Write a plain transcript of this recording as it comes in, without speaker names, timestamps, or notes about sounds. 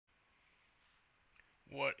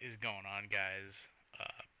What is going on, guys?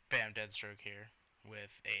 Bam Deadstroke here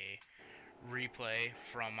with a replay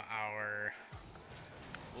from our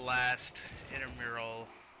last intramural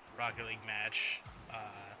Rocket League match.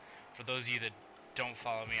 For those of you that don't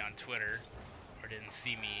follow me on Twitter or didn't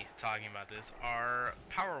see me talking about this, our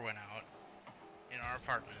power went out in our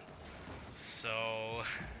apartment. So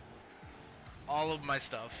all of my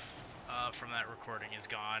stuff from that recording is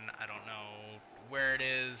gone. I don't know where it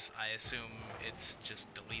is. I assume it's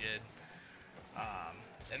just deleted.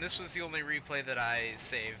 And this was the only replay that I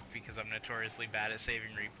saved because I'm notoriously bad at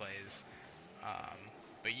saving replays.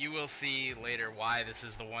 But you will see later why this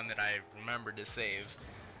is the one that I remembered to save.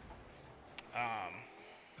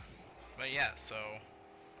 But yeah, so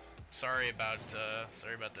sorry about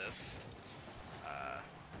this. I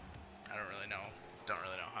don't really know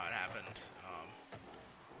how it happened.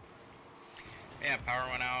 Yeah, power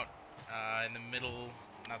went out in the middle,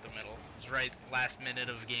 not the middle. It was right last minute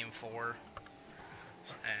of game 4,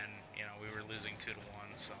 and you know we were losing 2-1.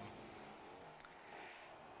 So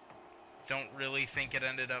don't really think it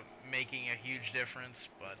ended up making a huge difference,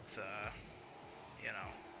 but you know,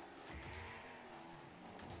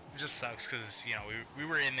 it just sucks because you know we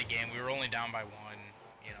were in the game. We were only down by 1.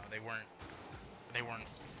 You know, they weren't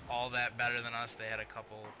all that better than us. They had a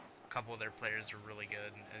couple of their players were really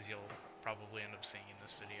good, as you'll probably end up seeing in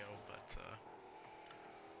this video. But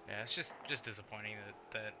yeah, it's just disappointing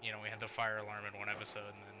that you know we had the fire alarm in one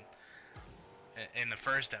episode, and then in the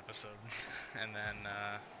first episode, and then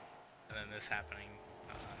this happening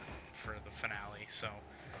for the finale. So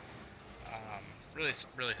really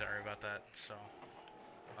sorry about that. So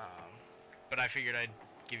but I figured I'd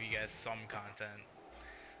give you guys some content.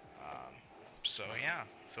 So yeah,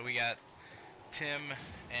 so we got Tim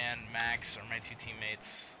and Max are my 2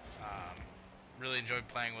 teammates. Really enjoyed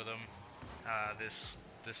playing with them this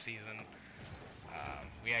season.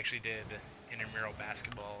 We actually did intramural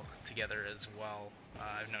basketball together as well.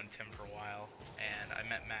 I've known Tim for a while, and I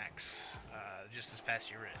met Max just this past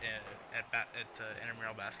year at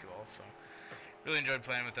intramural basketball. So really enjoyed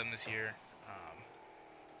playing with them this year.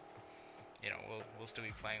 You know, we'll still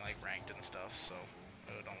be playing like ranked and stuff. So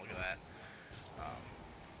don't look at that.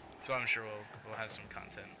 So I'm sure we'll have some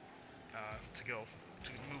content to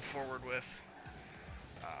move forward with.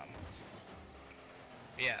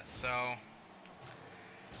 Yeah, so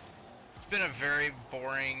it's been a very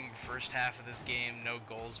boring first half of this game. No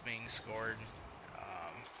goals being scored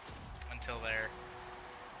until there.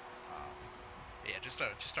 Yeah, just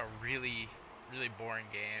a really boring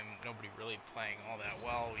game. Nobody really playing all that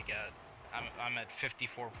well. I'm at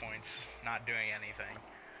 54 points, not doing anything.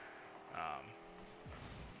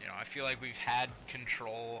 You know, I feel like we've had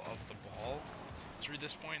control of the ball through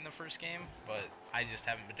this point in the first game, but I just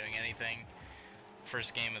haven't been doing anything.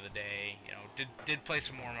 First game of the day, you know, did play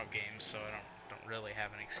some warm-up games, so I don't really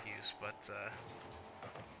have an excuse. But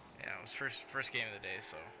yeah, it was first game of the day,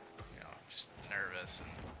 so you know, just nervous,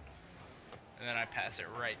 and then I pass it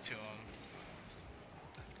right to him,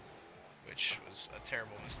 which was a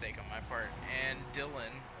terrible mistake on my part. And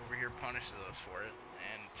Dylan over here punishes us for it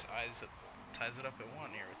and ties it up at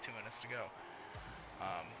 1 here with 2 minutes to go.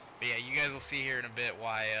 But yeah, you guys will see here in a bit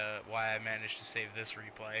why I managed to save this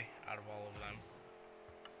replay out of all of them.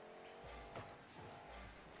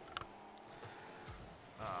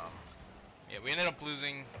 Yeah, we ended up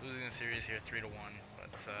losing the series here 3-1,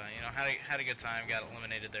 but you know, had a good time. Got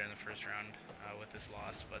eliminated there in the first round with this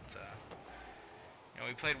loss, but you know,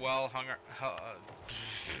 we played well.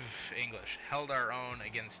 Held our own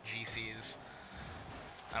against GCs.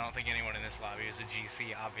 I don't think anyone in this lobby is a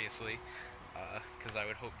GC, obviously, because I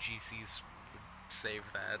would hope GCs would save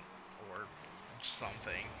that or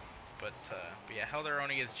something. But yeah, held our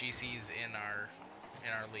own against GCs in our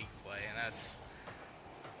league play, and that's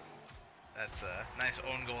a nice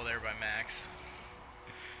own goal there by Max.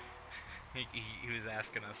 He was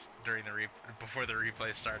asking us during before the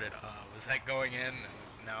replay started, was that going in?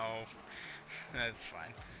 No, that's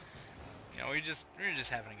fine. You know, we were just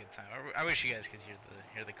having a good time. I wish you guys could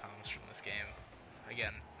hear the comms from this game.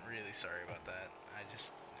 Again, really sorry about that. I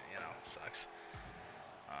just, you know, sucks.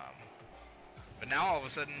 But now all of a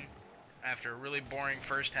sudden, after a really boring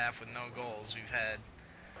first half with no goals, we've had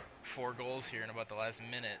 4 goals here in about the last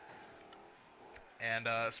minute. And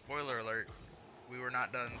spoiler alert, we were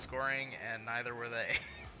not done scoring, and neither were they.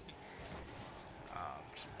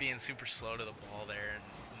 Just being super slow to the ball there and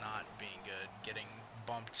not being good. Getting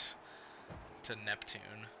bumped to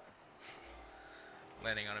Neptune,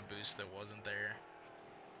 landing on a boost that wasn't there.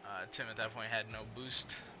 Tim at that point had no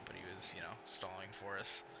boost, but he was, you know, stalling for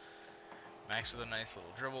us. Max with a nice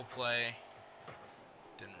little dribble play.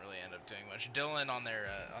 Didn't really end up up doing much. Dylan on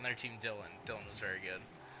their team, Dylan was very good.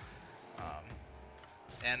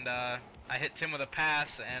 And I hit Tim with a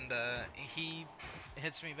pass, and he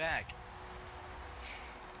hits me back.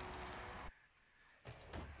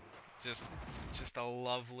 Just a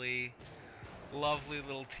lovely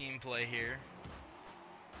little team play here.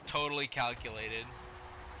 Totally calculated.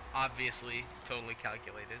 Obviously, totally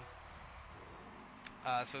calculated.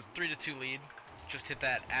 So it's 3-2 lead. Just hit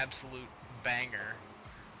that absolute banger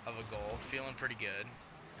of a goal. Feeling pretty good.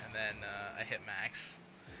 And then I hit Max,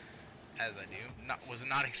 as I do. Was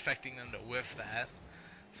not expecting them to whiff that,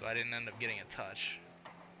 so I didn't end up getting a touch.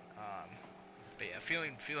 But yeah,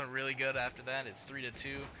 feeling really good after that. It's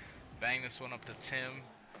 3-2. Bang this one up to Tim.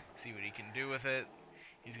 See what he can do with it.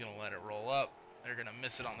 He's gonna let it roll up. They're gonna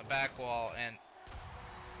miss it on the back wall, and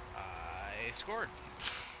I scored.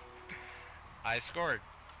 I scored.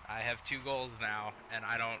 I have 2 goals now, and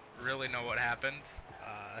I don't really know what happened.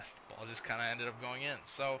 The ball just kind of ended up going in.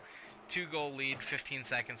 So, 2-goal lead, 15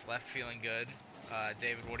 seconds left, feeling good.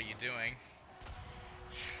 David, what are you doing?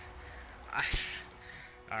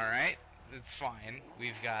 Alright, it's fine.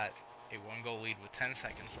 We've got a 1-goal lead with 10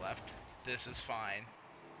 seconds left. This is fine.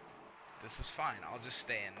 This is fine. I'll just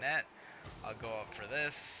stay in net. I'll go up for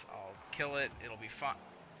this. I'll kill it. It'll be fine.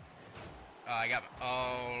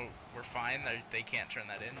 Oh, we're fine. They can't turn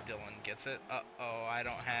that in. Dylan gets it. Uh-oh, I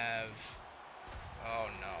don't have... Oh,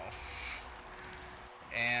 no.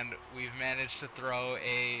 And we've managed to throw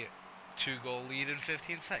a 2-goal lead in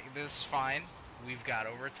 15 seconds. This is fine. We've got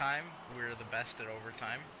overtime. We're the best at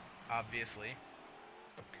overtime, obviously.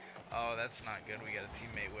 Oh, that's not good. We got a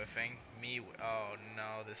teammate whiffing. Oh,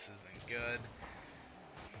 no, this isn't good.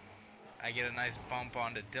 I get a nice bump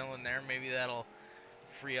onto Dylan there. Maybe that'll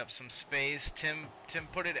free up some space. Tim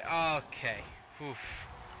put it... Okay. Oof.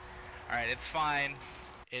 Alright, it's fine.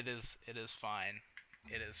 It is fine.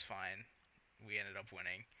 It is fine. We ended up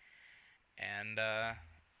winning. And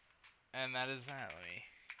that is that. Let me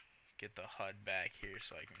get the HUD back here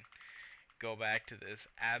so I can go back to this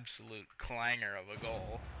absolute clanger of a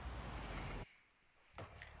goal.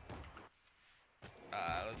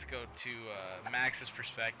 Let's go to Max's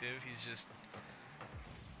perspective. He's just...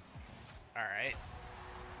 Alright.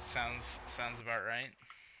 Sounds about right.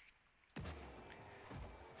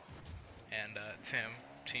 And Tim,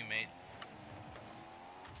 teammate.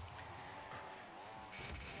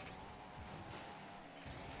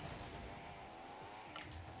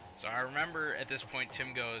 So I remember at this point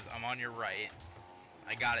Tim goes, "I'm on your right."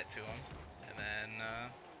 I got it to him, and then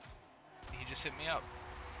he just hit me up.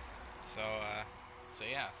 So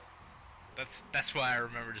yeah, that's why I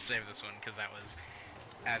remember to save this one, because that was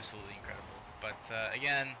absolutely incredible. But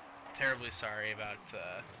again, terribly sorry about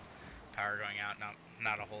power going out.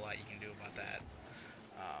 Not a whole lot you can do about that.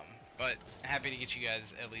 But happy to get you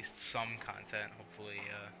guys at least some content.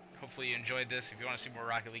 Hopefully you enjoyed this. If you want to see more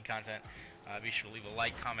Rocket League content, be sure to leave a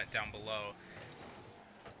like, comment down below.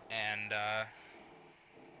 And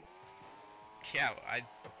yeah,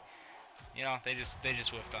 they just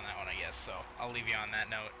whiffed on that one, I guess. So I'll leave you on that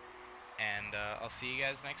note, and I'll see you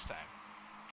guys next time.